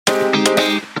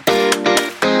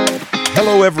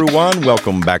Hello, everyone.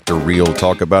 Welcome back to Real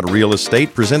Talk About Real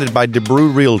Estate, presented by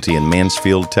DeBrew Realty in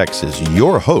Mansfield, Texas.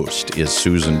 Your host is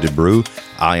Susan DeBrew.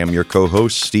 I am your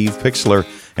co-host, Steve Pixler,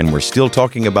 and we're still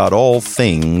talking about all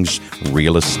things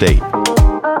real estate.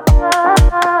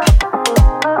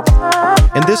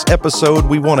 In this episode,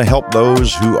 we want to help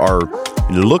those who are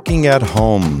looking at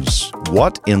homes.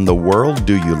 What in the world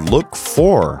do you look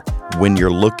for when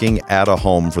you're looking at a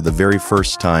home for the very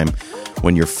first time?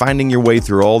 When you're finding your way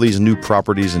through all these new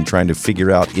properties and trying to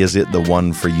figure out, is it the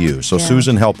one for you? So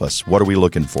Susan, help us. What are we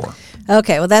looking for?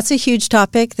 Okay, well, that's a huge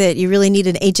topic that you really need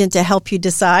an agent to help you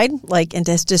decide, and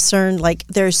to discern,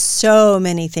 there's so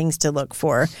many things to look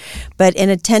for. But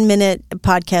in a 10-minute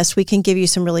podcast, we can give you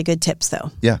some really good tips, though.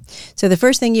 Yeah. So the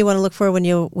first thing you want to look for when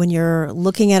you're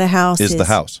looking at a house is the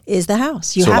house. Is the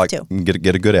house. You have to.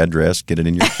 Get a good address, get it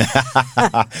in your...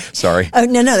 Sorry. Oh,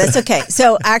 no, that's okay.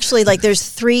 So actually, there's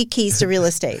 3 keys to real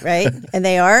estate, right? And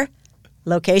they are...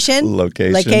 Location,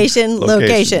 yes.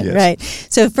 Right.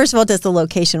 So first of all, does the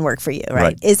location work for you,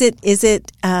 right? Is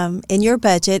it in your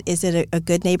budget? Is it a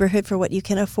good neighborhood for what you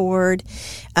can afford?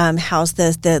 How's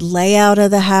the layout of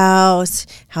the house?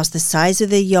 How's the size of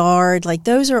the yard?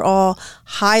 Those are all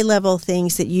high level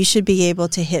things that you should be able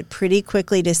to hit pretty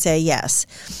quickly to say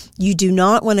yes. You do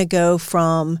not want to go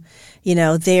from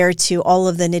there to all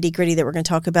of the nitty gritty that we're going to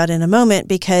talk about in a moment,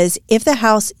 because if the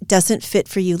house doesn't fit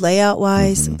for you layout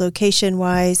wise, location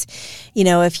wise,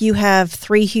 if you have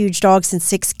 3 huge dogs and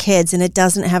 6 kids and it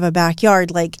doesn't have a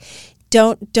backyard,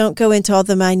 don't go into all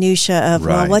the minutia of,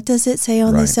 well, what does it say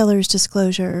on the seller's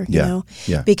disclosure? You know,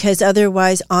 because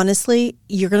otherwise, honestly,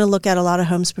 you're going to look at a lot of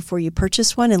homes before you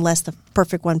purchase one, unless the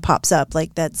perfect one pops up.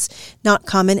 That's not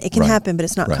common. It can happen, but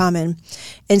it's not common.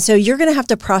 And so you're going to have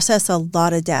to process a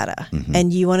lot of data,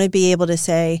 and you want to be able to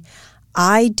say,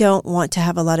 I don't want to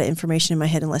have a lot of information in my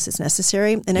head unless it's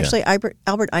necessary. And actually,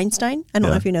 Albert Einstein, I don't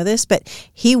know if you know this, but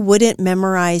he wouldn't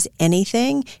memorize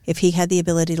anything if he had the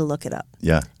ability to look it up.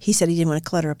 Yeah. He said he didn't want to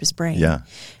clutter up his brain. Yeah.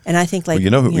 And I think we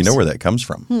know where that comes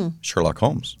from. Sherlock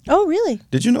Holmes. Oh, really?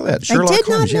 Did you know that? Sherlock I did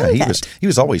Holmes, not know that. He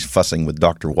was always fussing with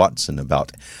Dr. Watson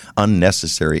about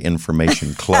unnecessary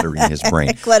information cluttering his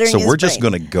brain. So we're just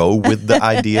going to go with the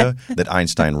idea that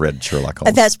Einstein read Sherlock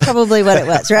Holmes. That's probably what it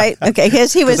was, right? Okay,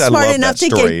 because he was smart enough to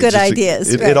get good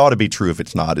ideas. It ought to be true if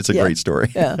it's not. It's a great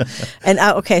story. Yeah. And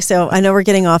okay, so I know we're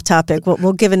getting off topic.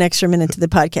 We'll give an extra minute to the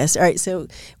podcast. All right, so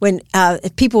when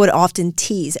people would often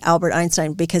tease Albert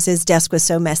Einstein because his desk was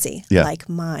so messy, like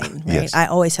mine, right? Yes. I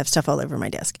always have stuff all over my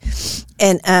desk.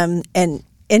 And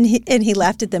he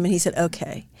laughed at them and he said,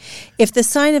 okay, if the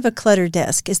sign of a cluttered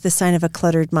desk is the sign of a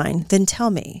cluttered mind, then tell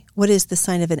me, what is the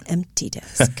sign of an empty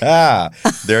desk?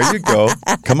 There you go.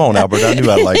 Come on, Albert. I knew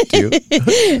I liked you.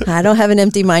 I don't have an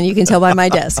empty mind. You can tell by my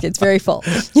desk. It's very full.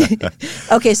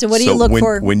 Okay, so what do you look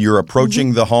for? When you're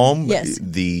approaching the home,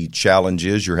 the challenge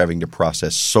is you're having to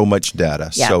process so much data.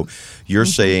 Yeah. So you're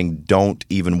saying don't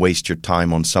even waste your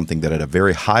time on something that at a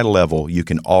very high level you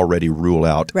can already rule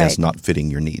out as not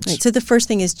fitting your needs. Right. So the first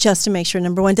thing is just to make sure,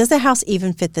 number one, does the house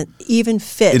even fit?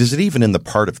 Is it even in the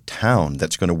part of town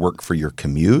that's going to work for your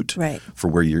commute? Right. For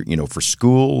where you're, for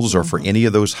schools or for any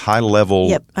of those high level.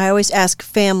 Yep. I always ask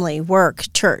family, work,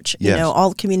 church,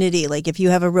 all community. If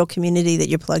you have a real community that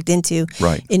you're plugged into,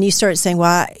 and you start saying,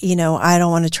 well, I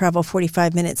don't want to travel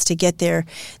 45 minutes to get there.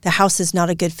 The house is not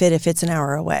a good fit if it's an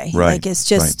hour away. Right. It's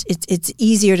just, it's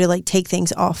easier to take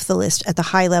things off the list at the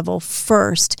high level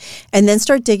first, and then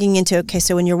start digging into, okay,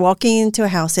 so when you're walking into a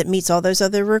house, it meets all those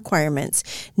other requirements.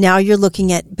 Now you're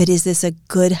looking at, but is this a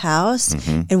good house?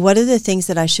 And what are the things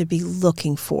that I should be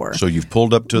looking for? So you've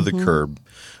pulled up to the curb.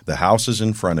 The house is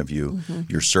in front of you.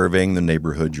 You're surveying the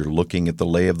neighborhood. You're looking at the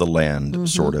lay of the land,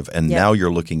 sort of. And now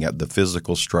you're looking at the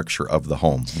physical structure of the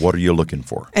home. What are you looking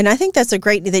for? And I think that's a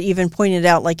great that you even pointed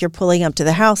out, you're pulling up to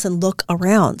the house and look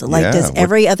around. Does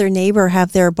every other neighbor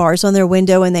have their bars on their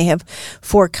window and they have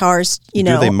 4 cars, Do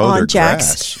they mow on their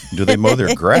jacks? Grass? Do they mow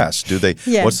their grass? Do they?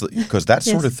 Because that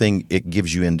sort of thing, it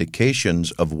gives you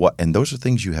indications of what, and those are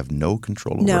things you have no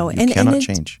control over. No, you cannot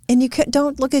change. And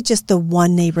don't look at just the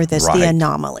one neighbor that's the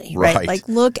anomaly. Right?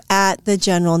 Look at the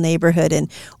general neighborhood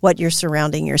and what you're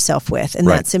surrounding yourself with, and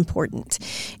that's important.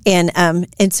 And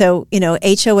so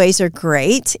HOAs are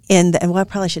great, and I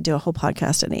probably should do a whole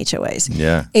podcast on HOAs.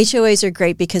 Yeah, HOAs are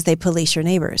great because they police your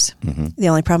neighbors. The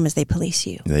only problem is they police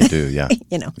you. They do, yeah.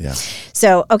 Yeah.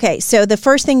 So so the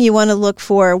first thing you want to look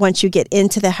for once you get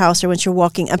into the house or once you're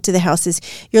walking up to the house is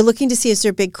you're looking to see, is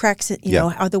there big cracks?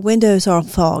 Are the windows all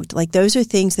fogged? Those are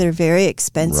things that are very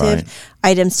expensive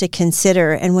items to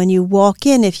consider. And when you walk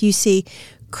in, if you see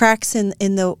cracks in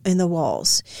the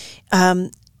walls,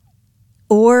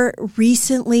 or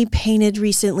recently painted,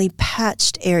 recently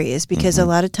patched areas, because a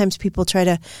lot of times people try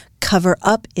to cover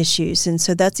up issues. And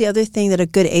so that's the other thing that a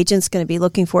good agent's going to be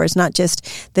looking for, is not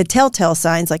just the telltale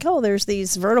signs like, oh, there's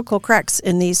these vertical cracks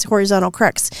and these horizontal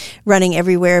cracks running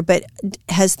everywhere, but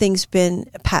has things been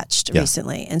patched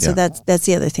recently? And so that's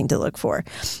the other thing to look for.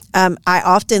 I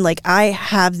often, I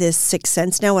have this sixth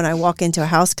sense now when I walk into a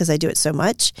house, because I do it so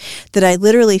much, that I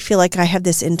literally feel like I have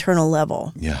this internal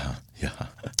level. Yeah.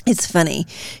 It's funny,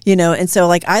 and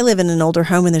so I live in an older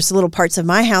home, and there's little parts of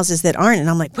my houses that aren't, and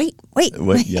I'm like, wait. I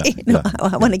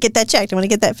want to get that checked. I want to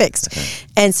get that fixed.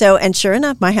 And sure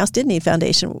enough, my house did need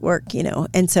foundation work,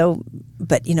 and so,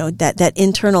 but that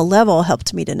internal level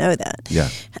helped me to know that. Yeah.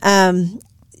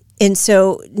 And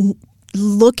so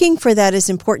looking for that is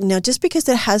important. Now, just because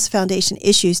it has foundation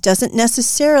issues doesn't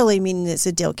necessarily mean it's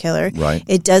a deal killer. Right.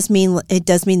 It does mean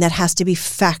that has to be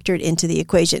factored into the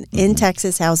equation. In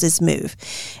Texas, houses move,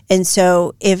 and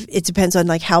so if it depends on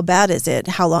how bad is it,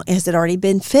 how long has it already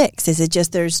been fixed? Is it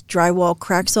just there's drywall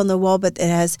cracks on the wall, but it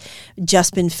has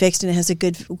just been fixed and it has a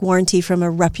good warranty from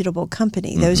a reputable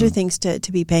company? Those are things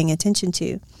to be paying attention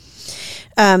to.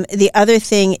 The other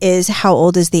thing is, how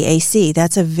old is the AC?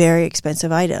 That's a very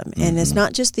expensive item. And it's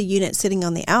not just the unit sitting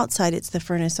on the outside, it's the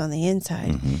furnace on the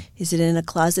inside. Is it in a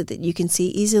closet that you can see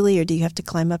easily, or do you have to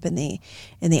climb up in the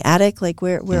attic?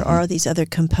 Where are these other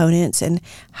components, and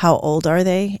how old are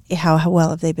they? How well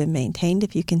have they been maintained,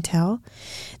 if you can tell?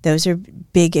 Those are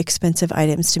big, expensive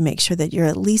items to make sure that you're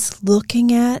at least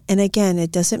looking at. And again,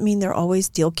 it doesn't mean they're always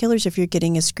deal killers if you're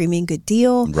getting a screaming good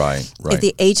deal. Right. If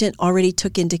the agent already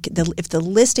took if the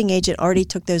listing agent already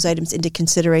took those items into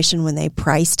consideration when they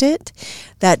priced it,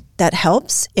 that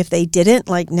helps. If they didn't,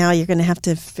 now you're going to have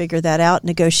to figure that out,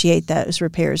 negotiate those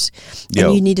repairs.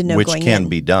 And you need to know which going can in.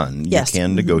 be done. Yes. You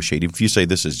can negotiate. If you say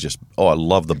this is just, I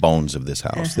love the bones of this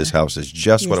house. This house is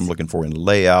just what I'm looking for in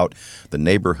layout, the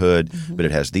neighborhood, but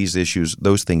it has these issues.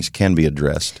 Those things can be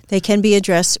addressed. They can be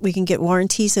addressed. We can get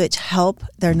warranties which help.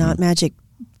 They're not magic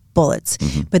bullets,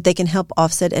 but they can help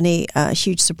offset any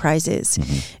huge surprises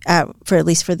for at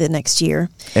least for the next year.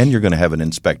 And you're going to have an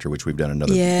inspector, which we've done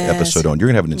another episode on. You're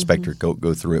going to have an inspector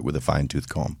go through it with a fine-tooth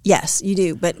comb. Yes, you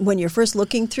do. But when you're first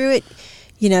looking through it,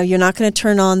 you're not going to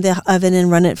turn on the oven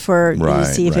and run it to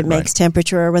see if it makes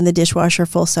temperature, or run the dishwasher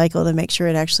full cycle to make sure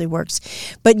it actually works.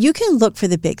 But you can look for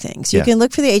the big things. You can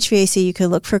look for the HVAC. You can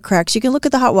look for cracks. You can look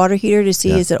at the hot water heater to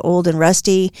see is it old and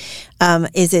rusty.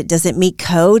 Does it meet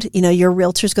code? Your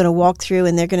realtor's going to walk through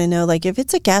and they're going to know, if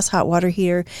it's a gas hot water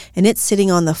heater and it's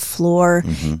sitting on the floor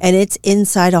and it's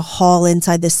inside a hall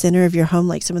inside the center of your home,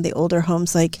 like some of the older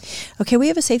homes, okay, we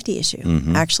have a safety issue.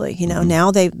 Actually,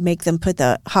 now they make them put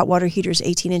the hot water heaters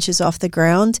 18 inches off the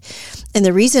ground. And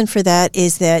the reason for that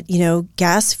is that,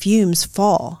 gas fumes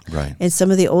fall. Right. And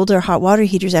some of the older hot water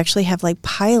heaters actually have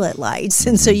pilot lights.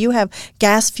 And so you have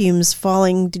gas fumes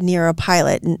falling near a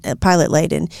pilot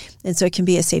light. And so it can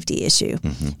be a safety issue.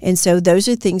 And so those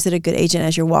are things that a good agent,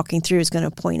 as you're walking through, is going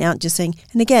to point out, just saying,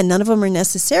 and again, none of them are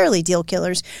necessarily deal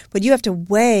killers, but you have to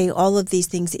weigh all of these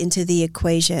things into the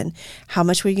equation. How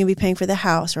much were you going to be paying for the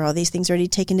house? Are all these things already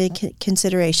taken into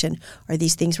consideration? Are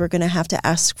these things we're going to have to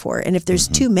ask for? And if there's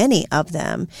too many of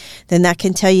them, then that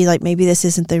can tell you, maybe this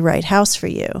isn't the right house for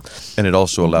you. And it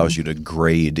also allows you to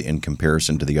grade in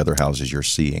comparison to the other houses you're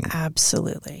seeing.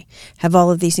 Absolutely. Have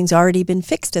all of these things already been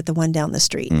fixed at the one down the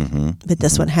street? But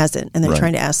this one hasn't, and they're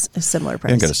trying to ask a similar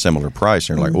price. And got a similar price,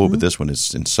 and you're like, but this one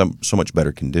is in so much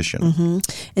better condition.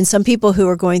 And some people who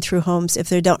are going through homes, if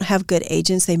they don't have good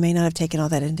agents, they may not have taken all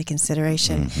that into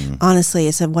consideration. Honestly,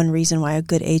 it's one reason why a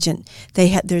good agent,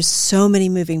 there's so many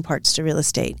moving parts to real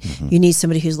estate. You need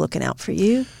somebody who's looking out for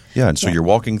you. Yeah, and so you're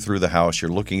walking through the house,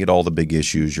 you're looking at all the big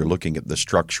issues, you're looking at the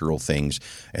structural things,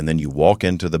 and then you walk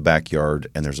into the backyard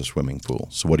and there's a swimming pool.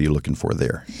 So what are you looking for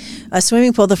there? A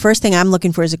swimming pool, the first thing I'm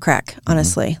looking for is a crack,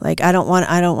 honestly. I don't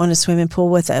want a swimming pool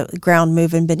with a ground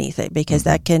moving beneath it, because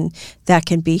that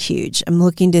can be huge. I'm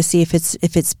looking to see if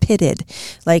it's pitted.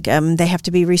 They have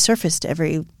to be resurfaced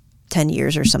every 10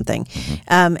 years or something.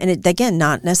 And it, again,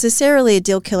 not necessarily a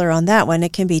deal killer on that one.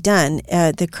 It can be done.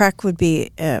 The crack would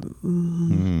be,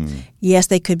 yes,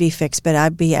 they could be fixed, but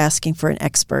I'd be asking for an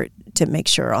expert to make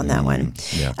sure on that one.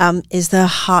 Yeah. Is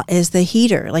the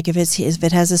heater, if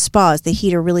it has a spa, is the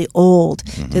heater really old?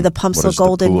 Do the pumps look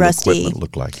old and rusty? Equipment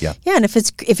look like? Yeah. Yeah, and if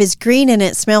it's green and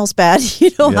it smells bad,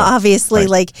 obviously,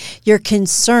 you're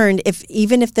concerned.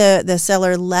 Even if the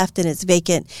seller left and it's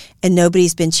vacant and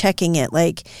nobody's been checking it,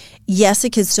 yes,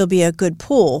 it could still be a good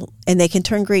pool and they can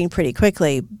turn green pretty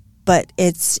quickly, but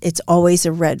it's always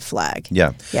a red flag.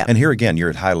 Yeah. And here again, you're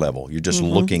at high level. You're just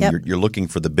looking. You're looking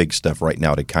for the big stuff right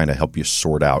now to kind of help you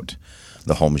sort out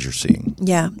the homes you're seeing.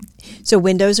 Yeah. So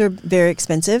windows are very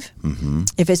expensive. Mm-hmm.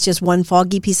 If it's just one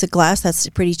foggy piece of glass, that's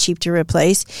pretty cheap to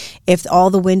replace. If all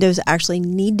the windows actually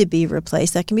need to be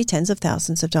replaced, that can be tens of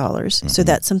thousands of dollars. Mm-hmm. So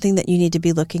that's something that you need to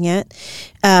be looking at.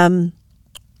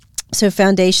 So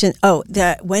foundation,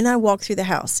 when I walk through the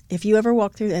house, if you ever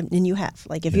walk through, and you have,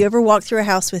 like if you ever walk through a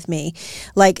house with me,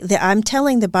 like I'm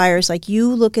telling the buyers, like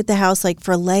you look at the house like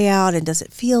for layout and does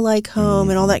it feel like home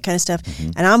and all that kind of stuff.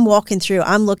 Mm-hmm. And I'm walking through,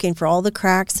 I'm looking for all the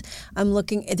cracks. I'm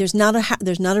looking, there's not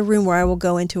a room where I will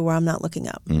go into where I'm not looking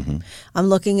up. Mm-hmm. I'm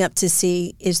looking up to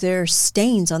see, is there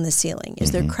stains on the ceiling?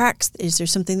 Is there cracks? Is there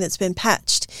something that's been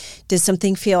patched? Does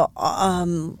something feel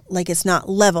like it's not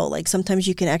level? Like sometimes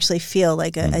you can actually feel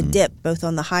like a dip, both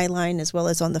on the high line as well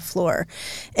as on the floor.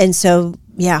 And so,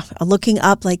 looking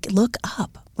up, like look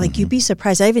up. Like you'd be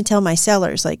surprised. I even tell my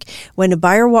sellers, like when a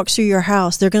buyer walks through your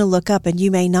house, they're going to look up and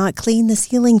you may not clean the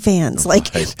ceiling fans.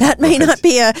 Like that may not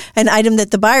be an item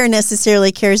that the buyer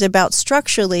necessarily cares about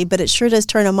structurally, but it sure does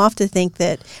turn them off to think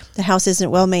that the house isn't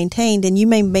well maintained. And you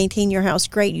may maintain your house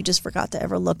great. You just forgot to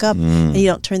ever look up and you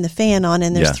don't turn the fan on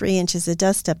and there's 3 inches of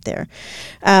dust up there.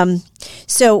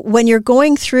 So when you're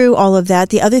going through all of that,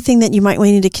 the other thing that you might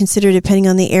need to consider depending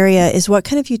on the area is what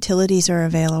kind of utilities are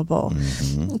available.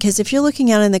 Because if you're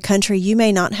looking out in the country, you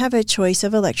may not have a choice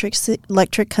of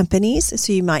electric companies,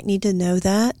 so you might need to know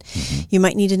that. You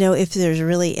might need to know if there's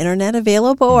really internet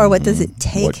available or what does it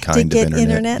take to get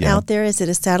internet out there. Is it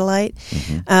a satellite?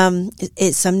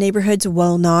 Some neighborhoods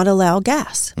will not allow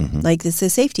gas. Like this is a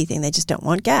safety thing. They just don't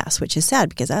want gas, which is sad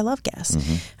because I love gas.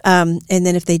 And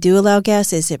then if they do allow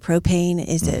gas, is it propane?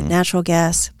 Is it natural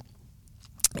gas?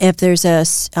 If there's a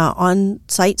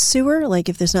on-site sewer, like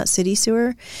if there's not city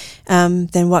sewer,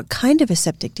 then what kind of a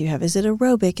septic do you have? Is it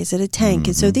aerobic? Is it a tank?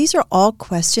 And so these are all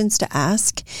questions to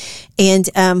ask. And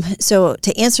so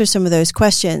to answer some of those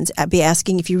questions, I'd be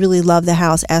asking, if you really love the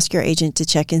house, ask your agent to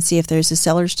check and see if there's a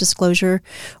seller's disclosure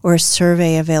or a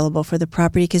survey available for the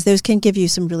property, because those can give you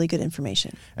some really good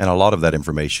information. And a lot of that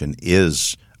information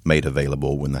is made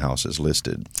available when the house is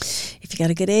listed. If you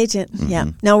got a good agent,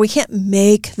 Now, we can't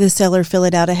make the seller fill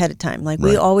it out ahead of time. Like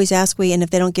we always ask, and if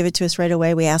they don't give it to us right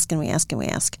away, we ask and we ask and we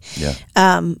ask.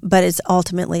 But it's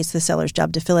the seller's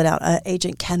job to fill it out. An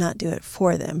agent cannot do it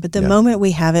for them. But the moment we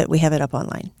have it up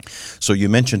online. So you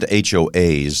mentioned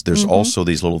HOAs. There's also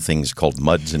these little things called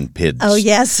MUDs and PIDs. Oh,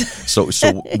 yes. So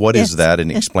what is that?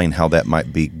 And explain how that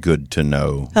might be good to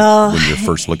know when you're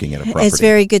first looking at a property. It's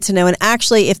very good to know. And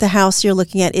actually, if the house you're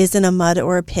looking at is in a MUD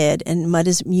or a PID, and MUD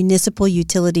is Municipal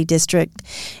Utility District,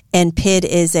 and PID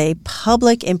is a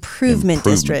Public Improvement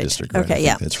District. Right? Okay,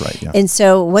 that's right. Yeah. And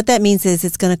so what that means is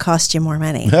it's going to cost you more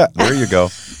money. There you go.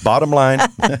 Bottom line.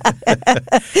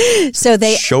 So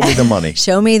show me the money.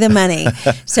 Show me the money.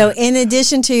 So in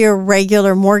addition to your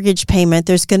regular mortgage payment,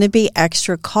 there's going to be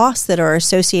extra costs that are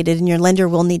associated, and your lender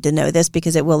will need to know this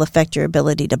because it will affect your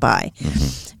ability to buy.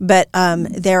 But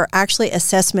there are actually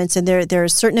assessments, and there are a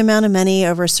certain amount of money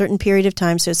over a certain period of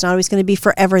time, so it's not always going to be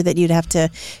forever that you'd have to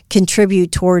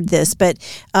contribute toward this. But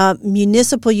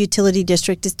municipal utility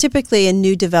district is typically a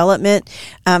new development.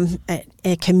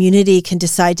 A community can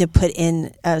decide to put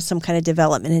in some kind of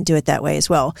development and do it that way as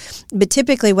well. But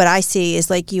typically what I see is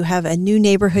like you have a new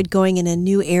neighborhood going in a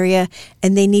new area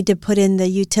and they need to put in the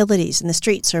utilities and the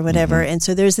streets or whatever. And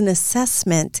so there's an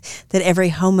assessment that every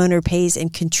homeowner pays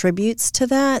and contributes to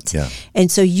that.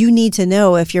 And so you need to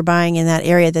know if you're buying in that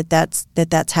area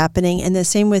that's happening. And the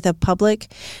same with a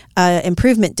public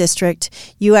improvement district.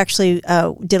 You actually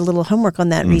did a little homework on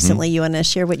that recently. You want to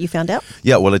share what you found out?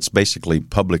 Yeah, well, it's basically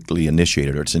publicly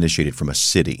initiated, or it's initiated from a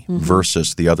city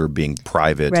versus the other being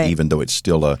private, even though it's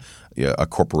still a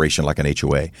corporation like an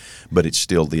HOA. But it's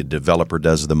still the developer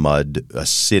does the MUD, a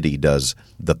city does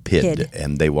the PID.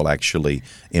 And they will actually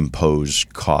impose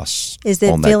costs on that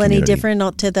community. Does it feel any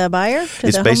different to the buyer, to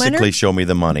it's the homeowner? It's basically show me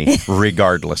the money,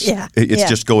 regardless. It's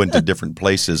just going to different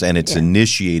places, and it's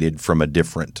initiated from a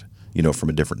different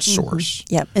source.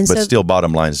 And but still,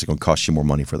 bottom line is it's going to cost you more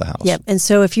money for the house. And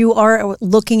so if you are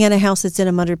looking at a house that's in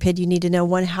a MUD or PID, you need to know,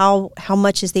 one, how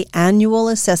much is the annual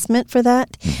assessment for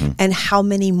that, and how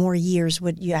many more years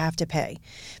would you have to pay?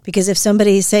 Because if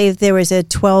somebody, say if there was a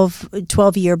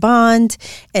 12-year bond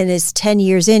and it's 10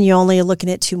 years in, you're only looking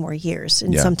at 2 more years.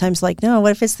 And sometimes no,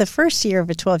 what if it's the first year of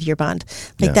a 12-year bond?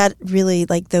 That really,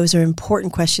 those are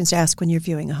important questions to ask when you're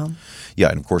viewing a home. Yeah,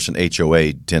 and of course an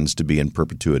HOA tends to be in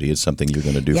perpetuity. It's something you're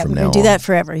going to do from now on. Do that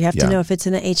forever. You have to know if it's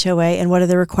in an HOA and what are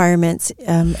the requirements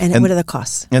and what are the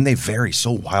costs. And they vary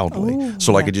so wildly.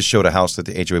 I just showed a house that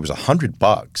the HOA was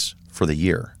 $100 for the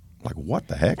year. Like, what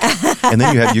the heck? And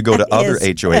then you go to other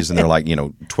HOAs and they're like,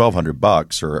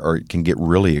 $1,200 or it can get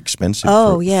really expensive.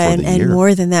 Oh, for yeah, the and year.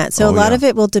 more than that. So a lot of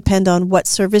it will depend on what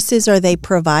services are they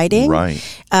providing. Right.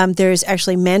 There's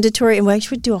actually mandatory, and we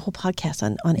should do a whole podcast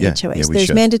on HOAs. Yeah,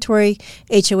 There's mandatory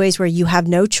HOAs where you have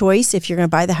no choice. If you're going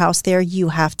to buy the house there, you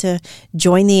have to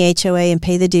join the HOA and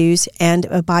pay the dues and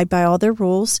abide by all their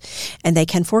rules, and they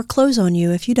can foreclose on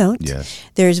you if you don't. Yes.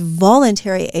 There's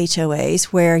voluntary HOAs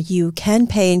where you can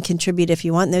pay and contribute if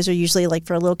you want. And those are usually like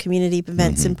for little community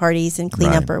events and parties and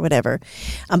cleanup or whatever.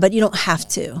 But you don't have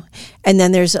to. And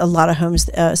then there's a lot of homes,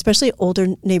 especially older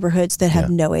neighborhoods, that have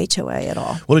no HOA at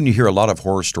all. Well, and you hear a lot of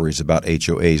horror stories about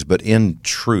HOAs, but in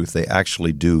truth, they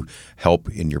actually do help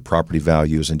in your property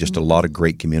values, and just a lot of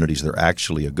great communities. They're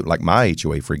actually like my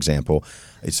HOA, for example.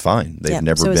 It's fine. They've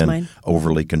never been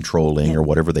overly controlling or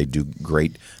whatever. They do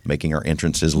great making our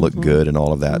entrances look good and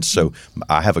all of that. So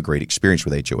I have a great experience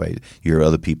with HOA. You hear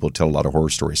other people tell a lot of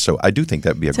horror stories. So I do think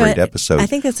that would be a great episode. I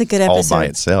think that's a good episode. All by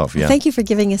itself, yeah. Thank you for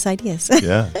giving us ideas.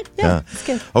 Yeah. That's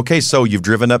good. Okay, so you've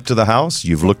driven up to the house.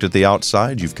 You've looked at the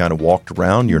outside. You've kind of walked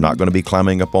around. You're not going to be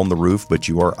climbing up on the roof, but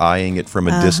you are eyeing it from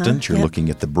a distance. You're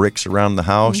looking at the bricks around the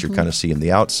house. You're kind of seeing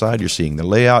the outside. You're seeing the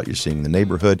layout. You're seeing the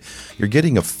neighborhood. You're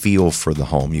getting a feel for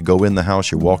the home. You go in the house.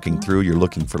 You're walking through. You're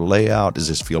looking for layout. Does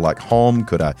this feel like home?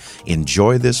 Could I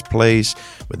enjoy this place?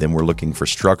 But then we're looking for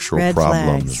structural Red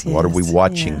problems. flags, What are we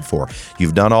watching for?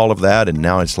 You've done all of that, and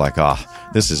now it's like,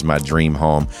 this is my dream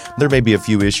home. There may be a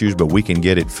few issues, but we can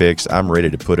get it fixed. I'm ready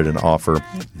to put it in offer.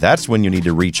 That's when you need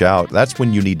to reach out. That's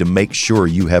when you need to make sure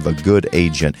you have a good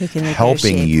agent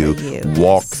helping you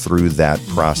walk through that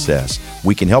process.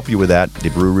 We can help you with that.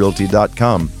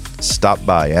 DeBrewRealty.com. Stop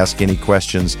by, ask any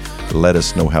questions, let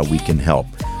us know how we can help.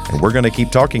 And we're going to keep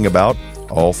talking about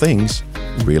all things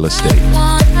real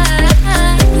estate.